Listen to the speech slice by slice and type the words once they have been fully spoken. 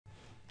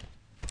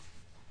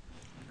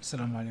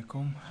Assalamu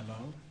alaikum,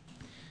 hello.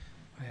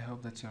 I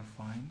hope that you're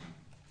fine.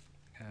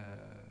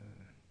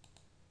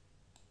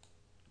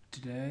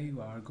 Today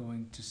we are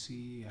going to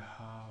see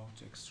how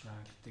to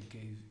extract the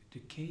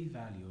K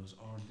values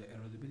or the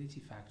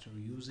erodibility factor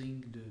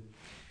using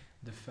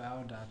the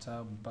FAO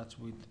data, but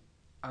with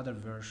other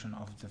version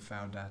of the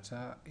FAO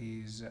data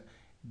is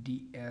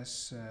DSMW.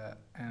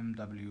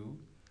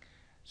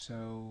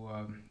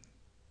 So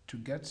to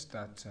get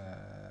that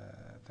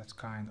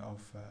kind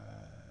of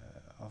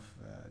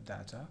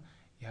data,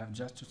 you have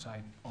just to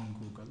type on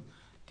Google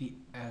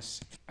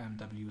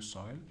DSMW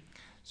soil.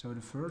 So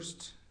the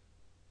first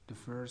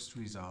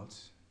result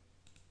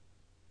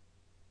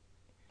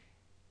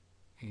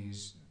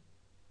is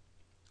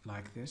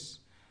like this.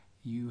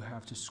 You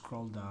have to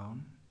scroll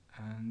down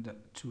and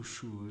to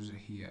choose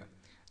here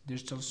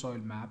digital soil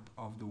map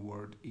of the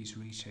world is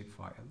reshape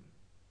file.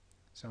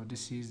 So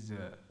this is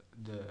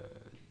the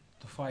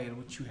file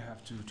which you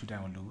have to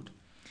download.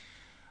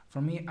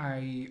 For me,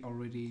 I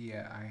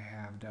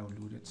have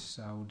downloaded,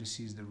 so this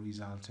is the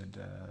resulted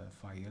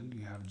file.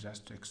 You have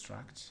just to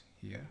extract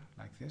here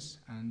like this,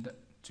 and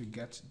to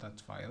get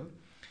that file,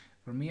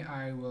 for me,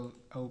 I will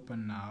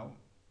open now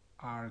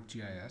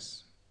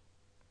ArcGIS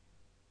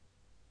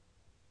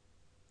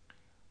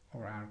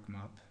or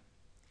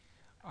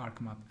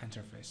ArcMap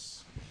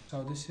interface.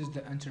 So this is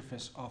the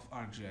interface of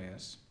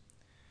ArcGIS.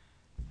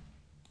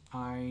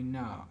 I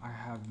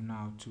have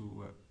now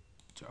to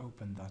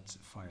open that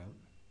file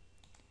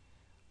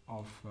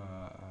of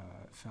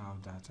FAO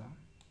data.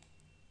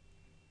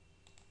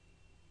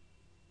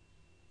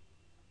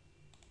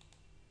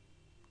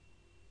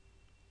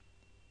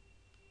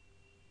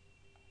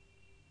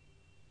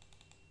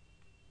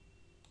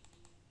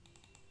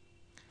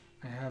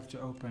 I have to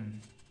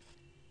open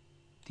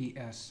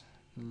DS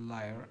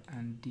layer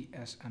and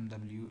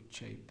DSMW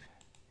shape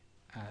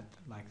add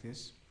like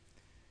this,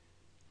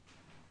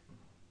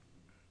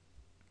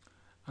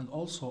 and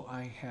also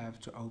I have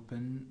to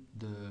open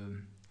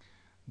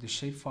the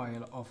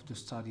shapefile of the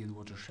studied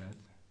watershed.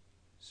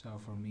 So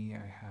for me,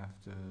 I have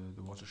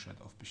the watershed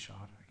of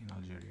Bishar in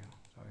Algeria.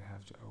 So I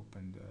have to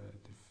open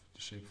the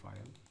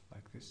shapefile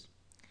like this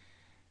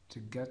to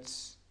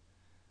get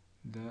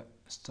the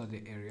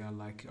study area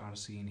like you are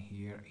seeing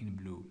here in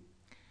blue.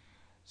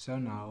 So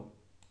now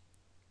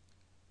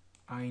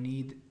I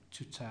need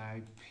to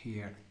type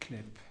here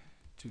clip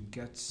to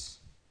get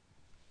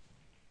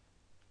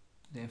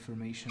the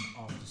information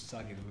of the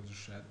studied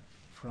watershed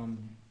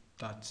from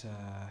that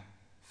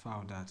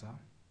FAO data,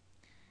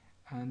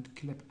 and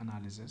clip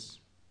analysis.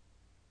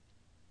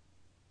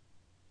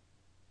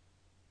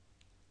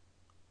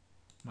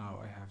 Now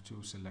I have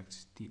to select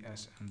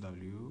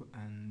DSMW,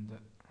 and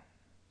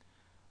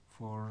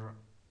for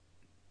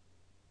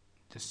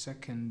the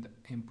second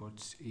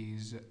input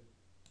is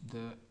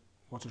the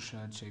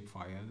watershed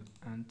shapefile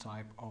and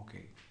type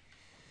OK.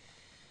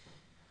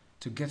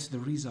 To get the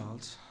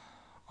result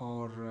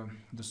or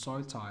the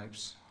soil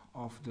types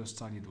of the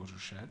studied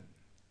watershed,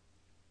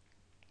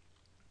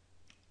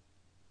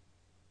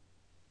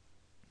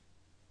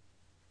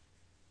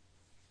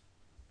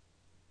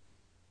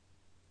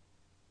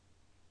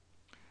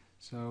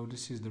 so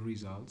this is the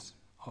result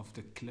of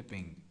the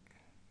clipping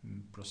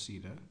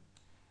procedure.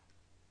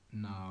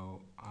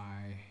 Now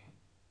I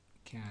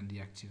can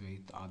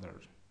deactivate the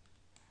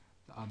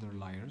other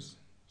layers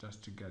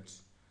just to get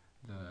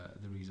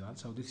the result.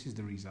 So this is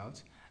the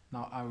result.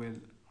 Now I will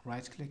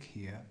right click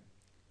here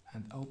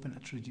and open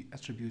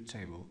attribute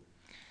table.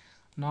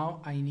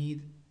 Now I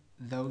need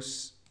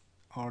those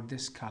or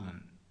this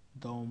column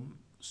dome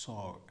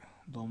soil.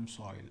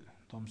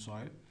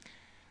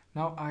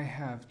 Now I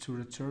have to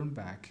return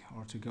back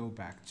or to go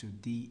back to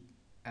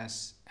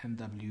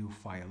DSMW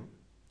file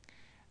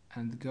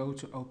and go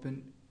to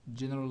open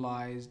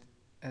generalized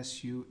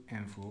SU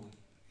info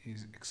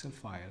is Excel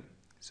file.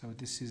 So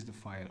this is the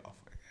file of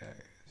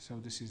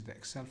this is the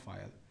Excel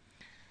file.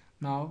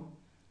 Now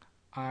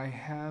I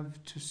have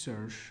to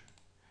search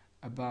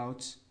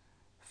about,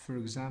 for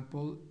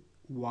example,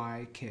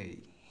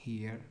 YK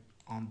here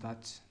on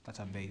that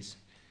database.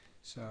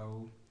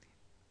 So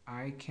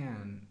I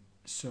can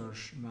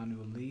search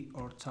manually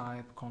or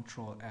type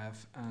Ctrl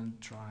F and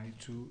try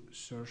to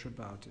search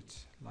about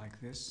it like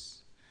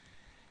this.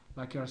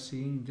 Like you are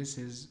seeing, this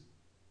is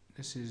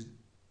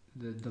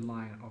the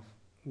line of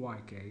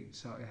YK.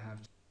 So I have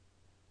to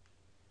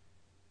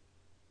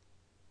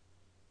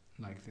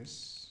like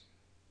this,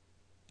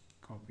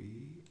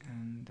 copy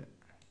and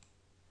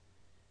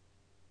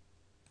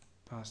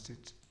paste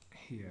it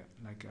here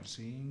like you are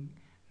seeing.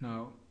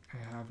 Now I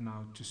have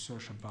now to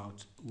search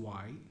about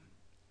Y.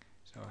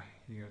 So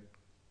here,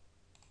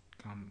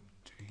 come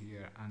to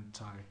here and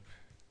type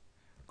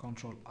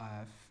Ctrl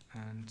F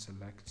and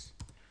select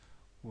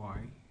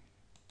Y.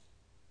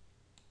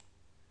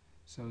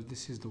 So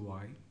this is the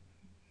Y,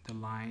 the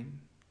line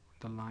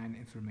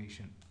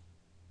information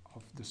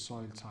of the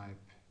soil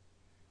type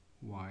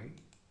Y.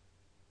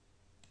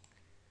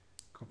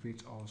 Copy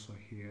it also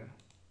here,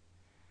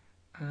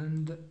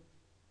 and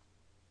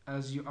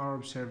as you are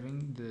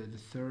observing, the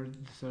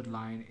third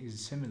line is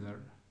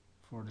similar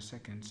for the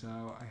second,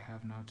 so I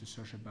have now to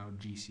search about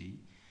GC.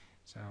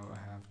 So I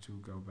have to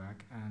go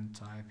back and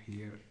type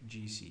here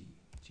GC.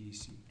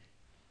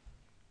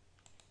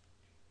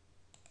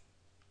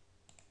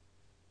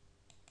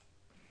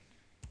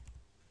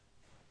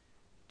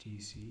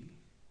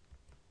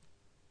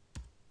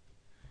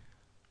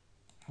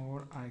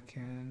 Or I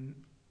can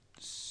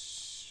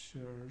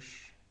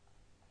search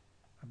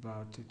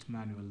about it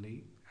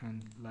manually,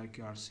 and like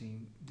you are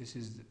seeing, this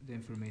is the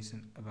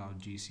information about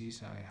GC,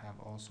 so I have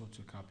also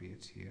to copy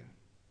it here.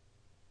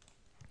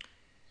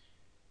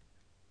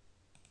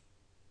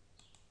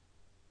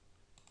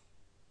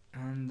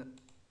 And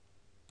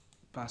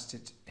paste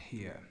it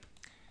here.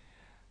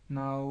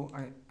 Now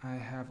I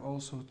have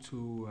also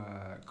to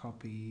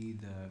copy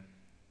the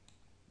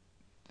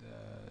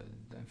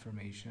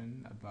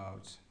information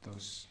about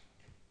those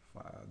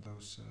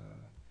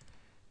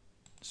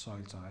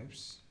soil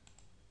types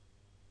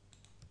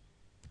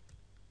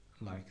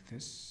like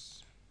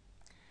this.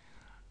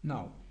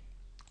 Now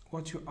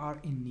what you are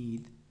in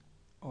need,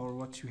 or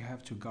what you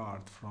have to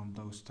guard from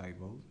those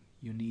tables,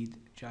 you need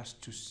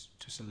just to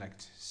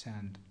select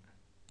sand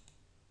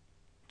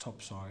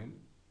topsoil,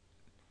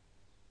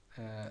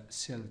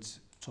 silt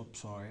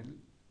topsoil,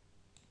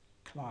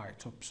 clay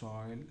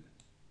topsoil,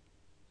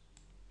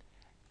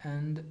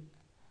 and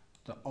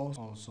the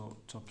also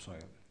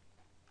topsoil,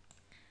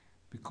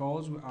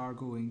 because we are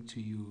going to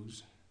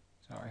use,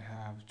 so I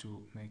have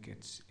to make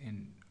it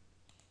in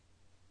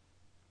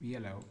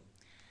yellow,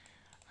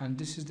 and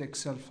this is the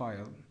Excel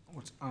file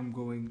what I'm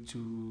going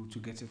to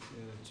get it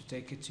to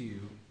take it to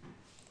you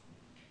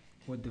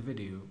with the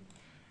video.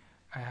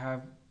 I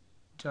have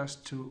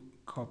just to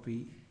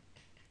copy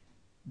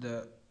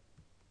the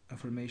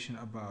information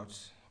about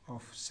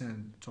of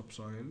sand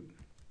topsoil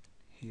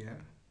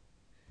here,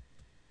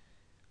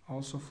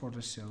 also for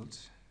the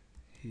silt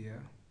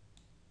here,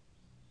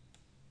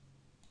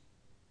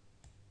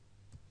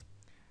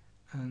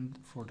 and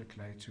for the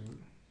clay too,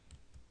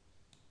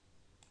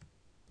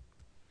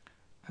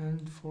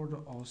 and for the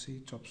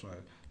Aussie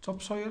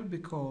topsoil,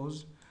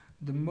 because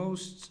the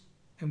most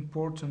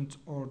important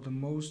or the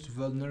most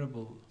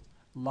vulnerable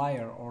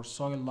layer or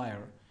soil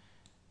layer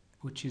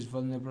which is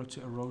vulnerable to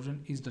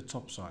erosion is the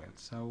topsoil,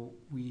 so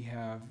we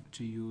have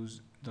to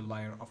use the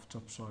layer of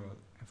topsoil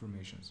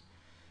informations.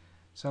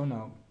 So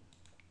now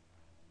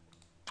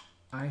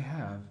I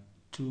have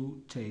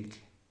to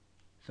take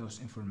those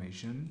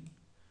information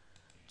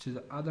to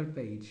the other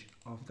page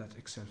of that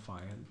Excel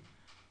file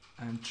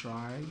and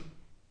try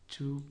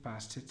to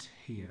paste it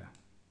here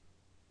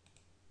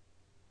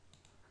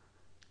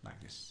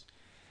like this.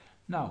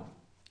 Now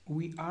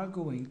we are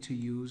going to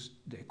use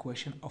the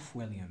equation of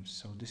Williams.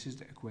 So this is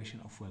the equation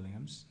of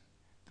Williams.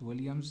 The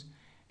Williams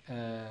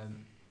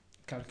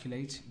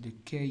calculates the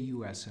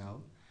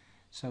KUSL.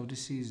 So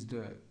this is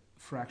the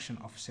fraction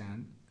of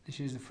sand. This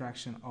is the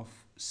fraction of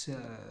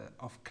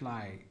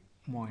clay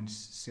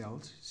moist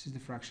silt. This is the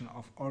fraction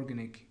of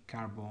organic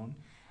carbon,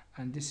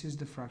 and this is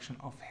the fraction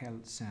of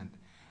held sand.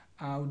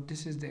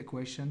 This is the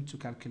equation to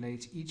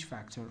calculate each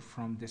factor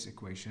from this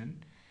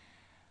equation.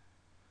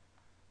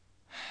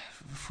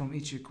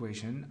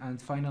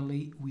 And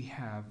finally we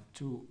have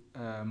to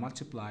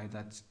multiply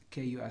that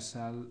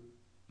KUSL,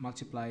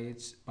 multiply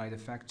it by the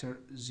factor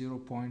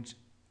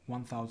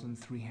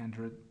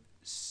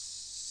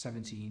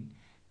 0.1317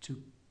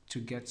 to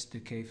get the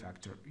K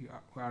factor. We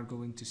are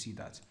going to see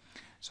that.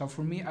 So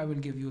for me, I will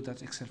give you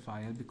that Excel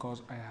file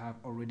because I have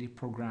already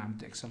programmed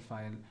the Excel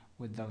file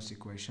with those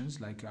equations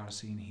like you are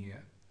seeing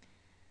here.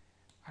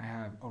 I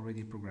have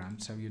already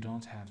programmed, so you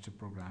don't have to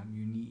program.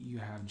 You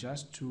have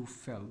just to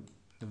fill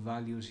the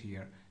values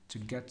here to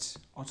get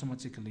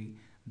automatically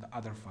the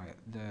other file,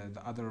 the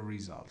other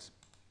results.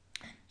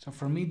 So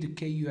for me, the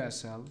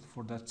KUSL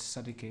for that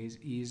study case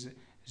is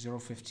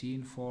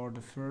 0.15 for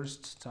the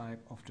first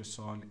type of the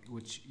soil,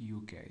 which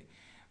UK.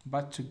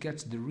 But to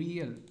get the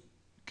real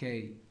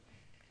K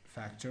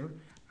factor,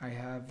 I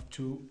have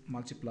to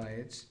multiply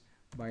it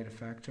by the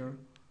factor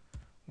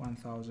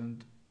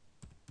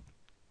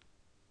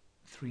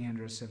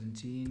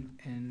 1317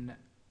 in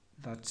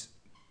that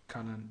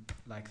column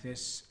like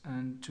this,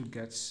 and to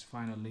get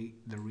finally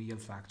the real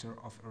factor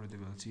of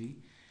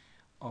erodibility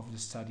of the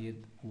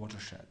studied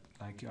watershed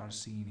like you are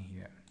seeing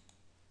here.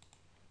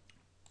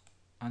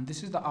 And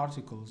this is the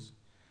articles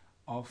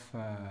of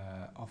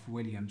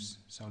Williams,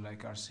 so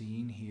like you are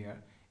seeing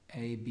here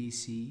A, B,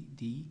 C,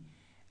 D,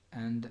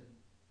 and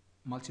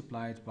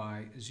multiplied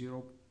by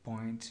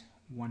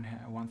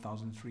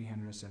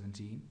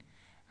 0.1317,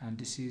 and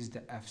this is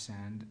the F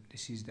sand,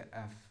 this is the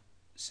F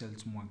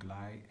silt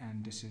clay,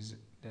 and this is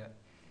the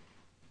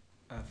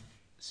F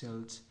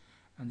silt,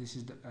 and this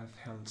is the F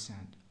held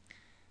sand.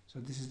 So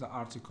this is the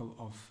article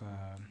of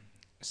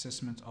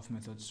assessment of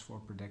methods for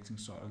predicting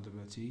soil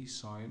erodibility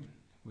soil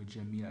with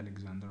Jamil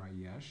Alexander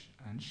Ayash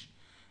Ansh,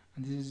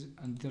 and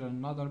there are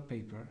another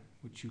paper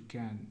which you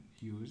can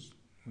use,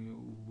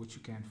 which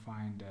you can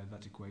find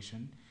that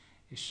equation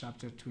is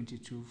chapter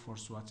 22 for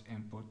SWOT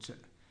input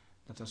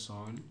data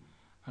soil,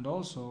 and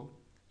also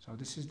so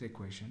this is the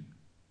equation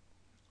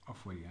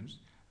of Williams,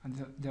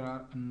 And there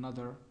are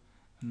another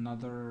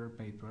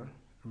paper,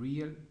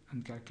 real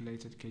and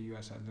calculated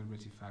KUS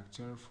erodibility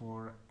factor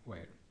for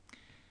where.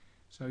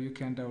 So you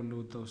can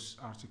download those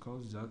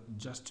articles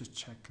just to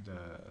check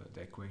the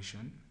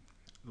equation,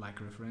 like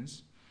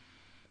reference.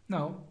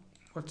 Now,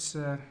 what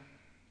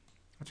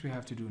we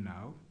have to do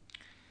now?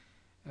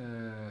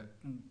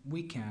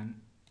 We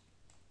can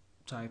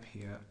type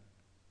here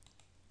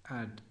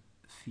add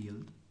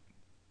field,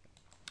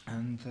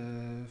 and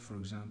for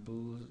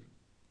example,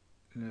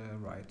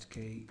 write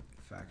K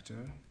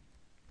factor,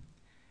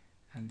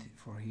 and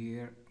for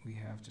here we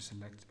have to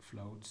select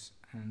floats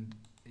and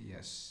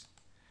yes,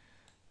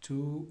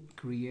 to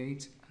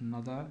create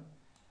another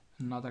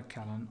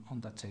column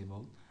on that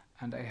table,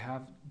 and I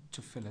have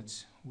to fill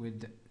it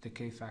with the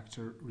K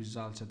factor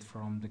resulted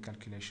from the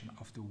calculation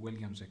of the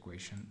Williams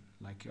equation,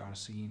 like you are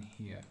seeing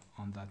here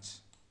on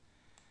that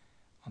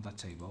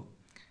table.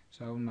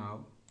 So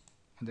now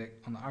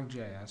on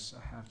ArcGIS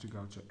I have to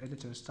go to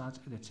editor, start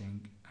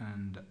editing,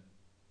 and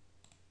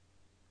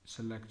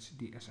select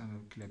the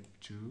DSMW clip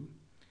 2,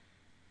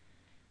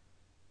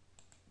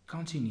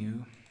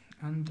 continue,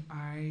 and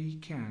I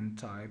can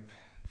type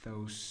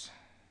those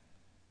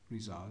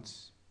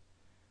results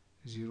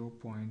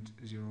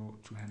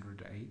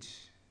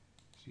 0.0208,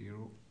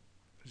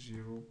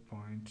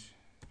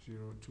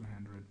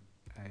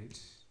 0.0208,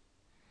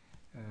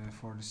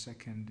 for the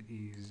second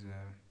is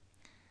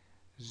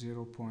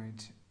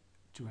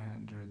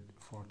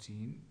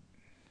 0.214,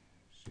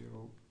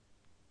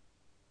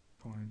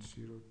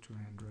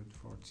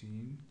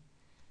 0.0214,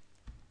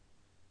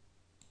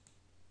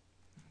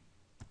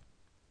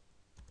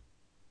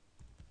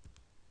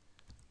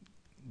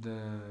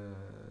 the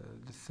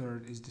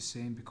third is the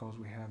same because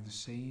we have the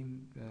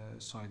same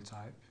soil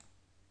type,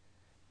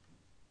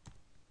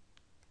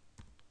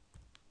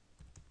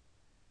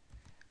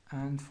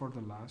 and for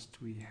the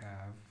last we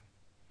have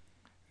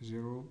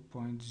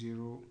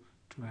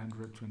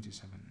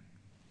 0.0227.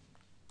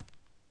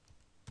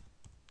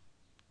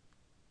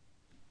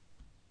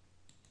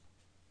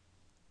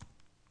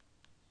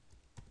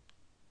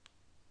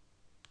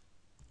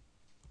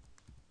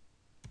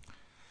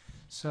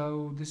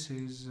 So this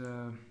is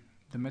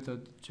the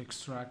method to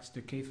extract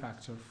the K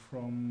factor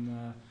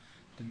from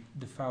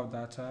the FAO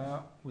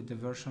data with the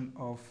version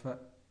of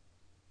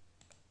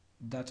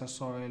data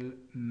soil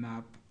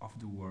map of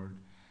the world.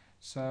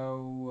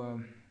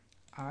 So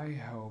I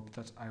hope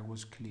that I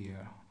was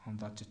clear on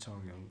that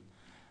tutorial.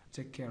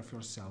 Take care of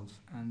yourself,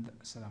 and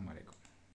Assalamu alaikum.